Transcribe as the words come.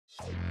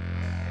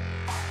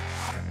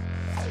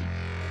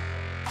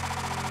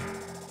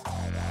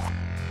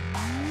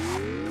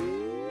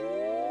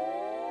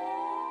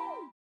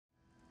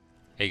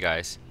Hey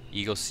guys,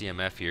 Eagle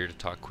CMF here to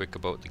talk quick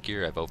about the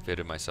gear I've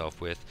outfitted myself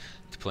with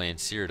to play in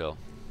Cyrodiil.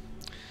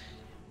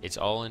 It's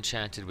all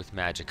enchanted with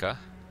magicka.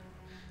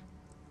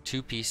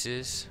 2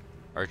 pieces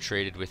are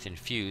traded with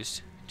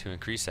infused to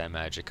increase that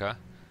magicka.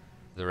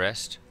 The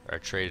rest are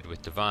traded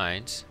with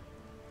divines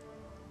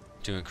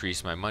to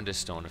increase my Mundus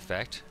Stone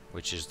effect,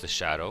 which is the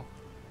shadow.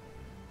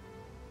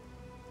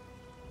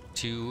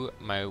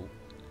 My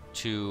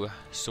 2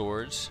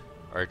 swords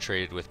are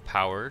traded with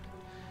powered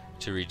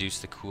to reduce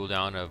the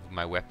cooldown of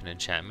my weapon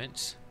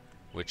enchantments,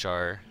 which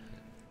are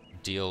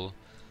deal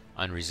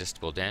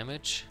unresistible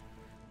damage,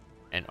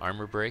 and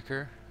armor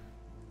breaker,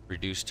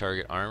 reduce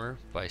target armor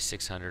by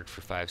 600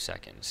 for 5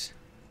 seconds.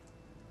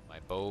 My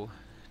bow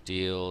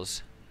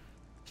deals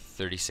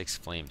 36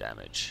 flame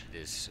damage. It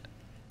is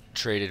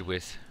traded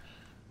with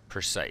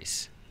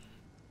precise.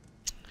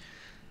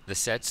 The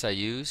sets I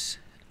use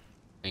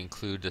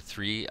include the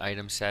 3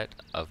 item set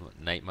of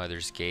Night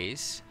Mother's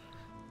Gaze.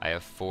 I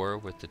have 4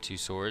 with the 2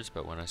 swords,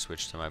 but when I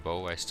switch to my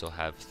bow I still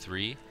have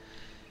 3.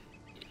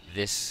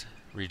 This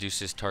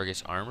reduces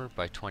target's armor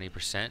by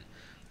 20%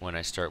 when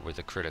I start with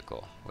a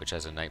critical, which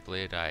as a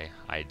Nightblade I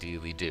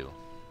ideally do.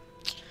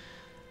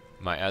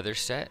 My other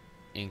set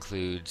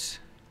includes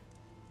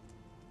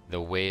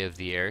the Way of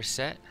the Air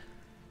set.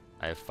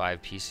 I have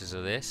 5 pieces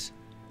of this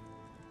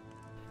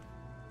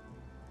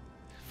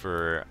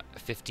for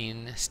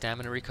 15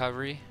 stamina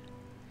recovery,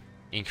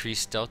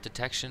 increased stealth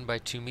detection by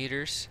 2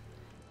 meters,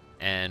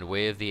 and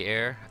Way of the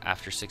Air.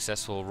 After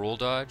successful roll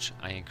dodge,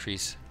 I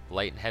increase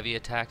light and heavy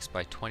attacks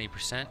by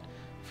 20%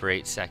 for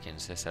 8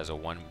 seconds. This has a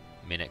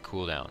 1-minute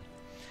cooldown.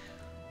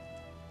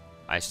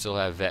 I still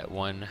have Vet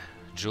 1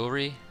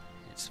 jewelry.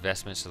 It's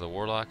Vestments of the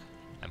Warlock.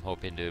 I'm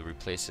hoping to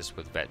replace this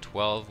with Vet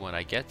 12 when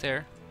I get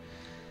there.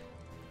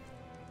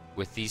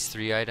 With these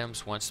 3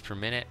 items, once per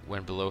minute,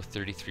 when below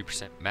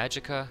 33%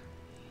 magicka,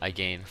 I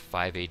gain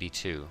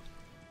 582.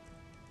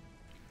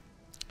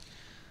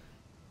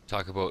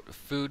 Talk about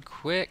food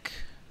quick.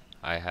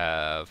 I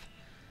have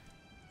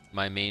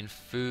my main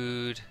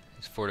food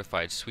is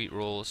Fortified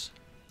Sweetrolls.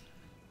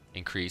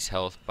 Increase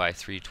health by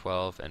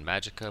 312 and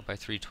magicka by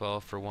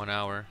 312 for 1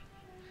 hour.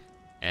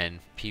 And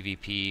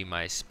PvP,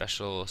 my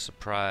special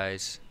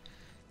surprise,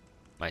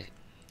 my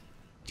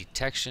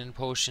detection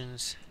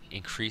potions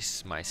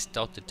increase my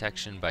stealth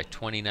detection by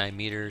 29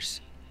 meters,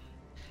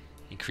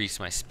 increase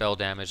my spell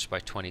damage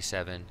by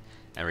 27,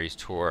 and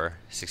restore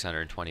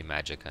 620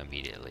 magicka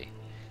immediately,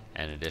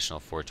 and an additional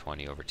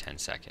 420 over 10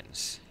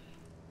 seconds.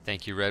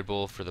 Thank you Red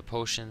Bull for the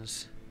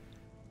potions.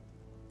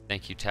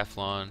 Thank you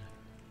Teflon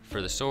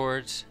for the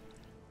swords.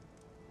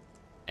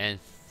 And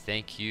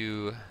thank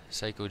you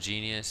Psycho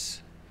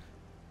Genius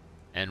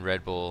and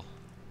Red Bull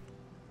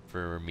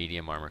for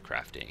medium armor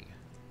crafting.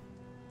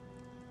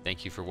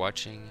 Thank you for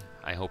watching.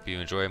 I hope you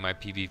enjoy my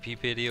PvP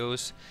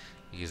videos,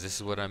 because this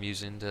is what I'm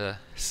using to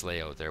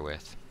slay out there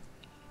with.